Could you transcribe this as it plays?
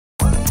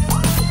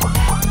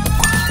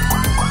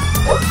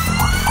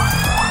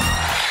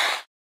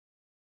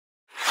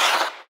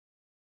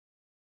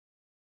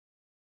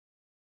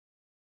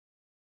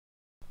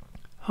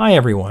Hi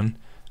everyone,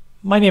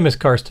 my name is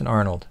Carsten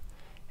Arnold,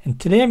 and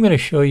today I'm going to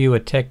show you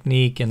a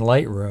technique in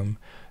Lightroom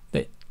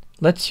that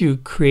lets you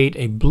create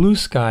a blue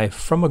sky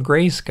from a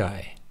gray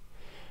sky.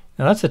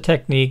 Now that's a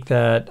technique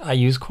that I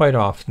use quite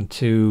often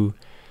to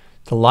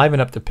liven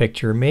up the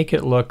picture, make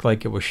it look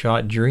like it was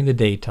shot during the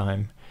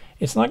daytime.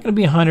 It's not going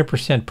to be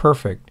 100%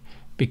 perfect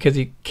because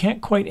you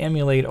can't quite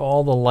emulate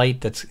all the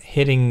light that's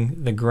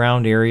hitting the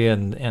ground area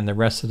and the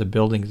rest of the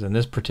buildings in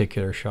this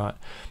particular shot,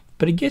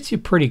 but it gets you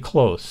pretty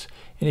close.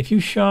 And if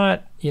you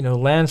shot,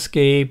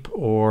 landscape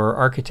or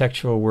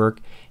architectural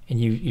work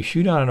and you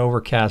shoot on an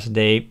overcast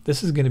day,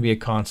 this is going to be a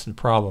constant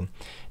problem.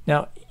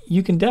 Now,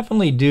 you can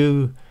definitely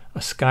do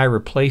a sky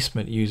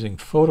replacement using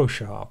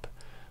Photoshop,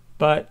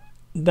 but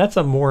that's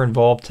a more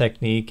involved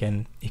technique,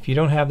 and if you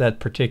don't have that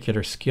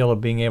particular skill of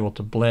being able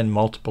to blend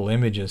multiple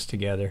images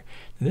together,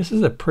 then this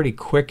is a pretty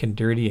quick and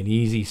dirty and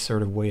easy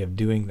sort of way of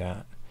doing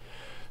that.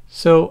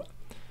 So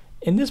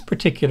in this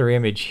particular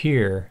image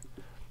here,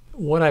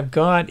 what I've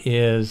got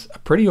is a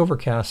pretty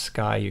overcast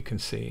sky, you can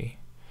see,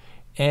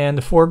 and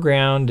the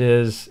foreground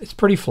it's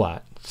pretty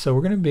flat. So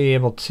we're going to be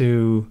able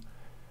to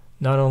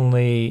not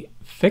only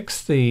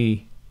fix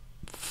the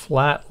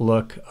flat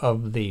look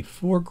of the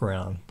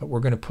foreground, but we're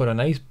going to put a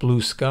nice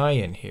blue sky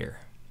in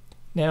here.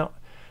 Now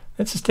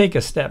let's just take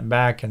a step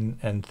back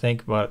and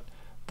think about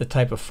the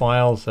type of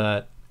files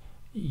that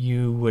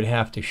you would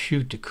have to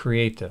shoot to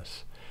create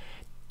this.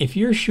 If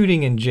you're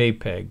shooting in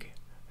JPEG,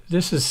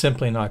 this is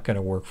simply not going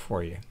to work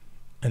for you.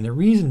 And the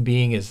reason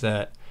being is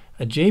that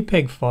a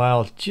JPEG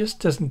file just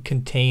doesn't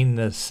contain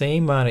the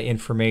same amount of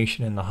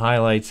information in the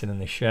highlights and in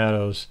the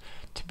shadows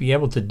to be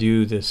able to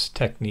do this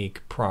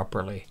technique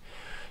properly.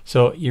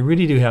 So you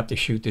really do have to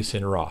shoot this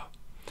in RAW.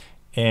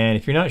 And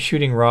if you're not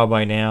shooting RAW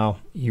by now,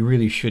 you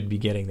really should be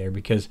getting there,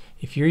 because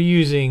if you're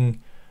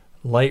using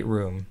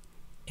Lightroom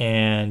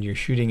and you're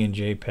shooting in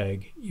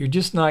JPEG, you're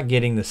just not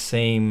getting the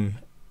same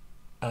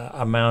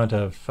amount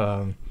of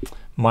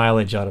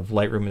mileage out of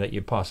Lightroom that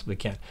you possibly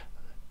can.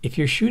 If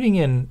you're shooting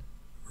in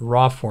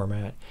RAW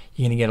format,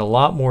 you're going to get a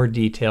lot more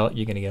detail,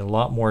 you're going to get a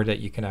lot more that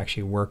you can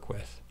actually work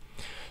with.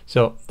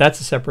 So that's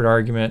a separate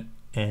argument,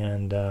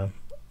 and well,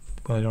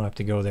 I don't have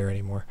to go there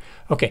anymore.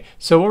 Okay,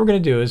 so what we're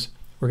going to do is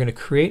we're going to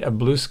create a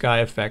blue sky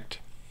effect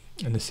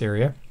in this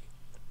area,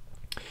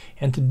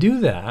 and to do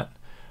that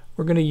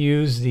we're going to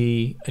use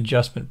the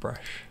adjustment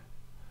brush.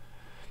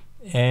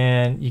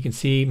 And you can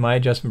see my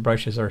adjustment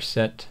brushes are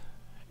set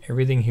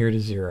everything here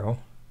to 0.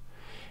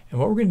 And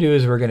what we're going to do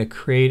is we're going to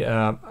create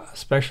a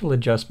special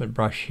adjustment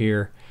brush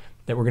here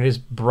that we're going to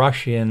just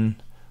brush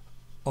in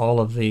all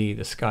of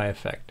the sky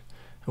effect.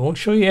 I won't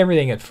show you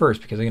everything at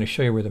first because I'm going to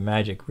show you where the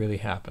magic really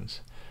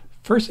happens.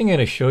 First thing I'm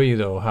going to show you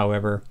though,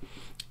 however,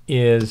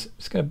 is, I'm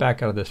just going to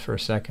back out of this for a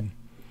second,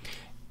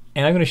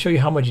 and I'm going to show you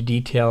how much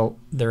detail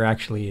there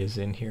actually is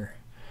in here.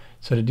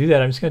 So to do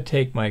that, I'm just going to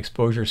take my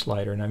exposure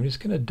slider and I'm just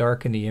going to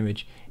darken the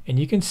image, and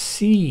you can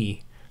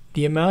see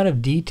the amount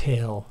of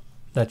detail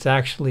that's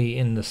actually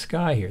in the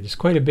sky here. There's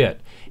quite a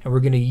bit, and we're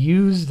going to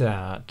use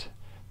that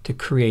to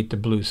create the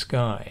blue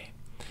sky.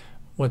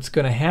 What's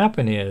going to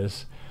happen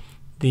is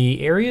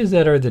the areas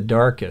that are the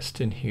darkest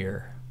in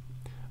here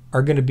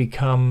are going to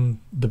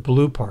become the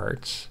blue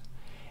parts,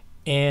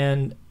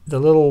 and the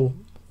little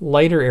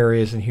lighter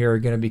areas in here are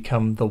going to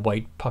become the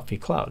white puffy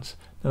clouds.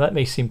 Now that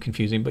may seem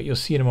confusing, but you'll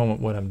see in a moment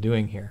what I'm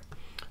doing here.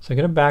 So I'm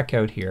going to back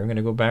out here. I'm going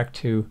to go back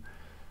to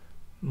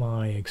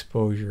my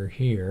exposure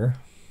here,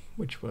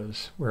 which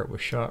was where it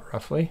was shot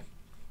roughly.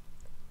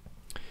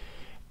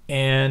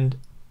 And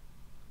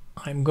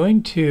I'm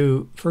going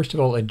to first of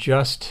all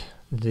adjust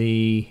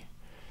the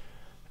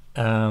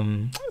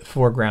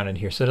foreground in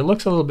here so that it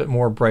looks a little bit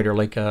more brighter,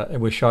 like it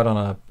was shot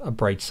on a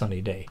bright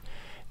sunny day.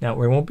 Now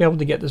we won't be able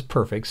to get this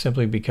perfect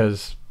simply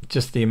because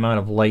just the amount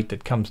of light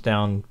that comes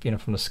down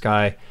from the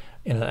sky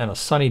on a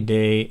sunny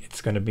day,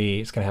 it's going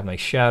to have nice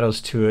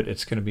shadows to it,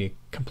 it's going to be a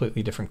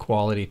completely different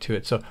quality to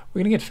it. So we're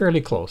going to get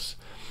fairly close,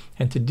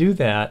 and to do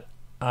that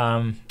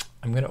I'm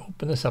going to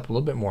open this up a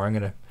little bit more. I'm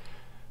going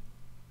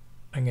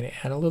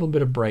to add a little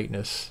bit of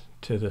brightness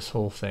to this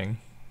whole thing,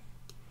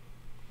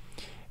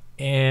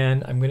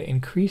 and I'm going to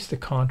increase the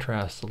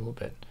contrast a little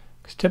bit,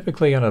 because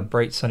typically on a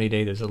bright sunny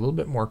day there's a little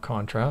bit more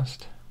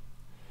contrast.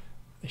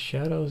 The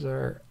shadows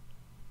are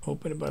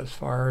open about as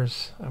far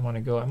as I want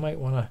to go. I might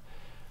want to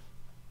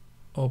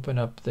open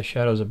up the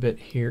shadows a bit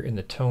here in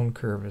the tone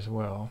curve as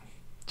well,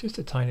 just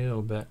a tiny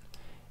little bit,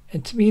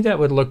 and to me that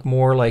would look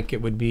more like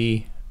it would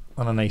be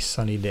on a nice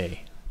sunny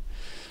day.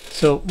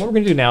 So what we're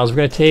going to do now is we're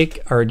going to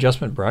take our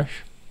adjustment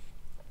brush.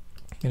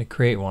 I'm going to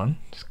create one.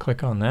 Just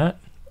click on that.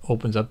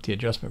 Opens up the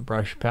adjustment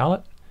brush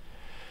palette.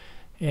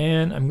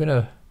 And I'm going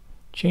to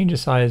change the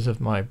size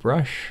of my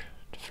brush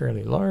to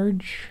fairly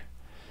large.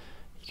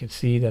 You can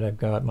see that I've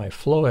got my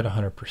flow at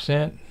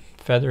 100%,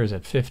 feather is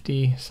at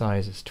 50,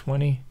 size is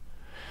 20.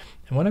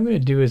 And what I'm going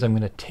to do is I'm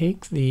going to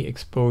take the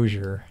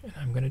exposure and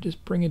I'm going to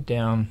just bring it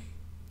down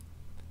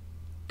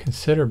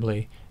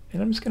considerably,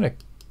 and I'm just going to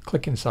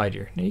click inside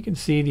here. Now you can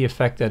see the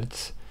effect that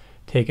it's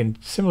taken,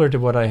 similar to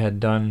what I had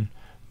done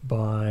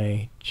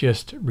by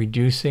just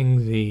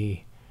reducing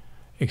the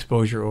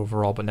exposure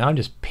overall. But now I'm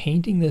just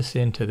painting this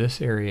into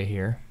this area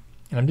here,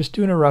 and I'm just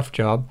doing a rough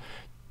job.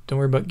 Don't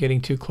worry about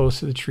getting too close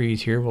to the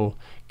trees here. We'll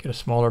get a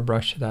smaller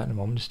brush to that in a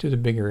moment. Just do the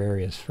bigger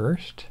areas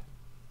first,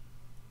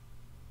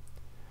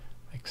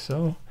 like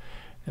so.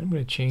 And I'm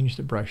going to change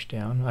the brush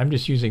down. I'm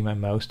just using my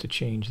mouse to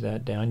change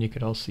that down. You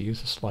could also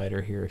use a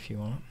slider here if you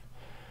want.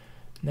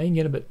 Now you can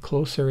get a bit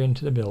closer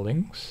into the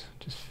buildings.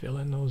 Just fill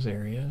in those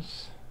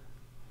areas,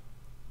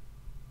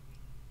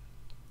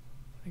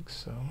 like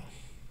so. A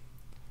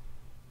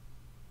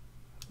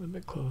little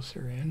bit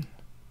closer in.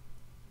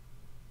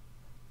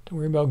 Don't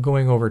worry about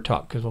going over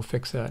top, because we'll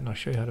fix that, and I'll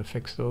show you how to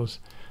fix those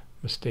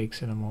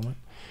mistakes in a moment.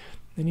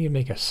 Then you can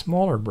make a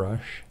smaller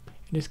brush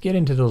and just get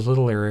into those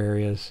little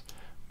areas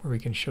where we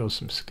can show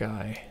some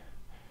sky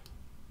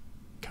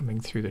coming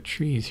through the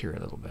trees here a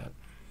little bit.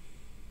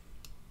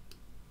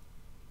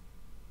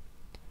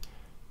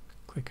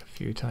 Click a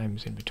few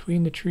times in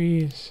between the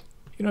trees.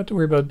 You don't have to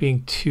worry about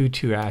being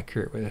too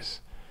accurate with this,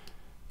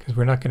 because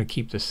we're not going to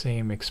keep the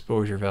same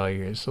exposure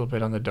value. It's a little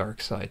bit on the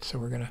dark side, so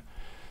we're going to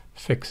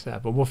fix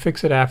that. But we'll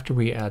fix it after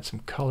we add some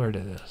color to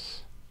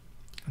this.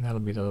 And that'll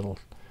be the little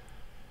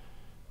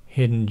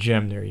hidden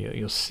gem there.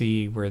 You'll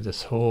see where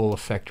this whole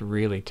effect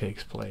really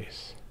takes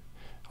place.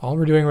 All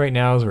we're doing right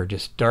now is we're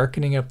just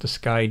darkening up the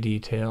sky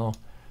detail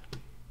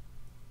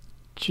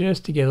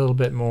just to get a little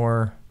bit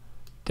more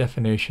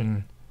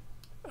definition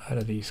out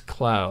of these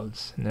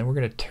clouds. And then we're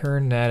going to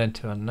turn that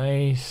into a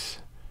nice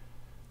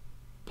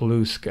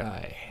blue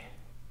sky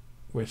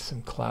with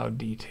some cloud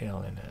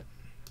detail in it.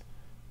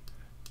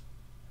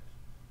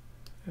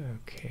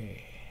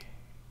 Okay,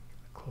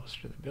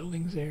 closer to the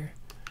buildings there.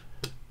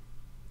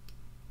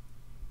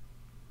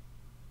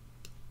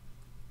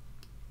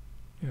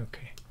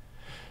 Okay,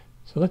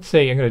 so let's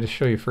say I'm going to just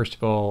show you first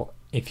of all,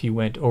 if you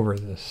went over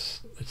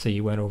this, let's say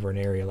you went over an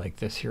area like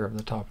this here up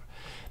the top,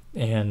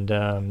 and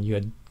you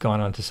had gone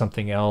on to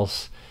something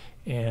else,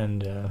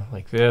 and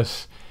like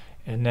this,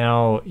 and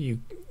now you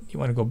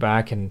want to go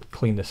back and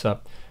clean this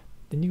up.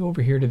 Then you go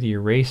over here to the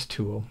erase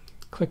tool,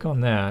 click on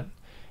that,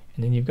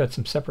 and then you've got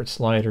some separate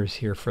sliders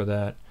here for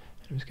that.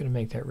 I'm just going to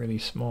make that really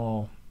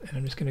small, and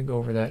I'm just going to go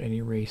over that and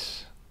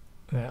erase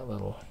that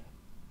little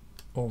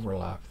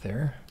overlap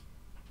there,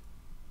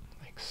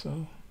 like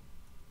so.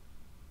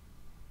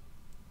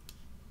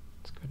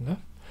 That's good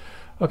enough.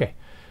 Okay,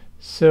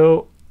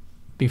 so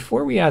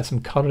before we add some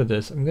color to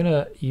this, I'm going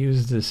to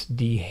use this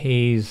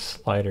dehaze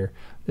slider.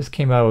 This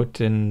came out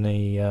in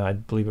the, I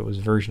believe it was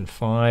version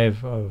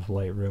 5 of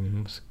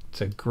Lightroom.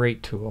 It's a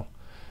great tool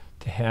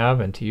to have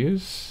and to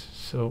use.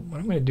 So what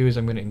I'm going to do is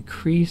I'm going to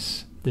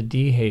increase the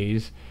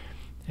dehaze,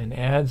 and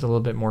adds a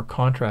little bit more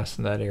contrast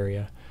in that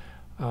area.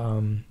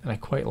 And I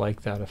quite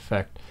like that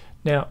effect.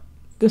 Now,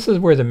 this is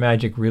where the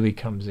magic really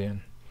comes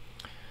in.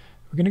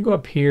 We're going to go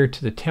up here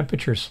to the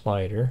temperature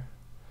slider,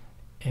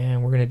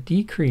 and we're going to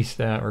decrease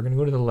that. We're going to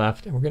go to the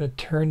left, and we're going to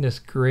turn this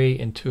gray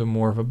into a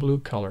more of a blue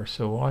color.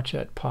 So watch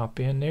that pop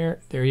in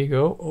there. There you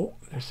go. Oh,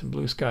 there's some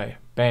blue sky.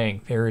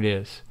 Bang, there it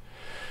is.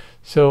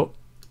 So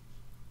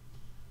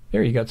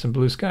there you got some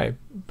blue sky,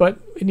 but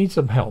it needs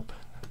some help.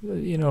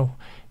 You know,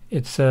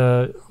 it's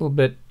a little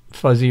bit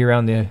fuzzy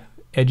around the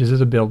edges of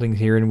the buildings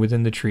here and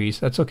within the trees.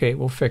 That's okay,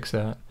 we'll fix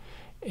that.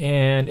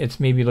 And it's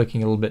maybe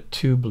looking a little bit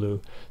too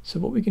blue. So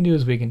what we can do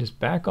is we can just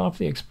back off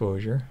the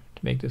exposure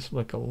to make this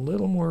look a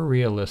little more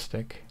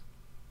realistic.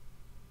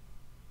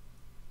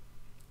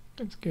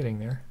 It's getting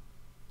there.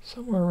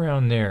 Somewhere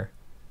around there.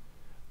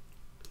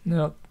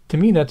 Now, to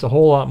me, that's a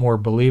whole lot more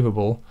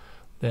believable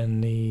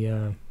than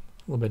the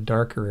little bit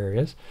darker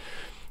areas.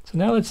 So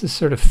now let's just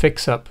sort of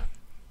fix up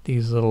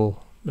these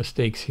little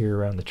mistakes here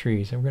around the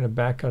trees. And we're going to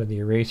back out of the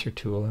eraser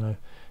tool, and I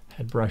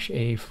had brush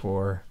A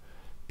for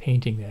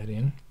painting that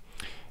in.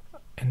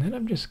 And then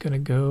I'm just going to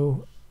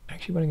go,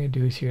 actually what I'm going to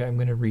do is here, I'm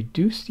going to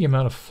reduce the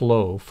amount of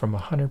flow from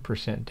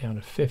 100% down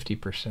to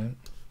 50%. And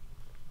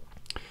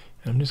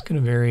I'm just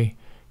going to very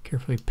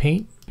carefully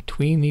paint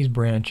between these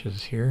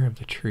branches here of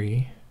the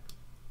tree.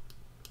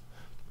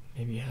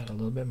 Maybe add a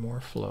little bit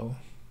more flow,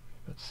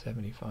 about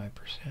 75%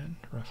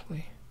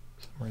 roughly,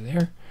 somewhere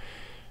there.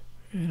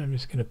 And I'm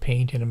just going to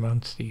paint in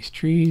amongst these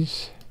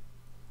trees,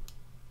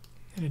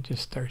 and it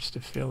just starts to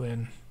fill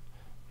in.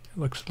 It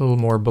looks a little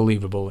more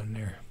believable in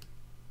there.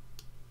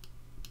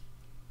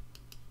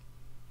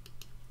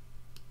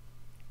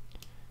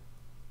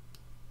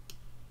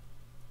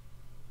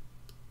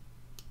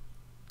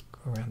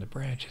 Go around the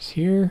branches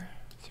here,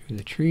 through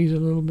the trees a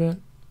little bit.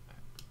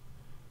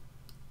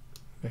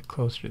 A bit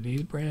closer to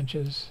these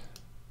branches.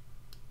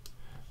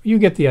 You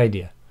get the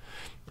idea.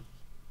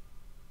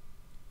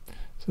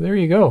 So there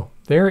you go.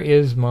 There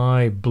is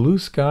my blue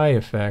sky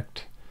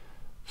effect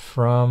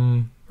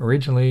from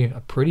originally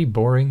a pretty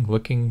boring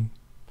looking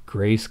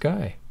gray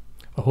sky.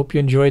 I hope you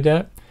enjoyed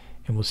that,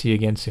 and we'll see you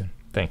again soon.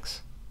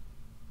 Thanks.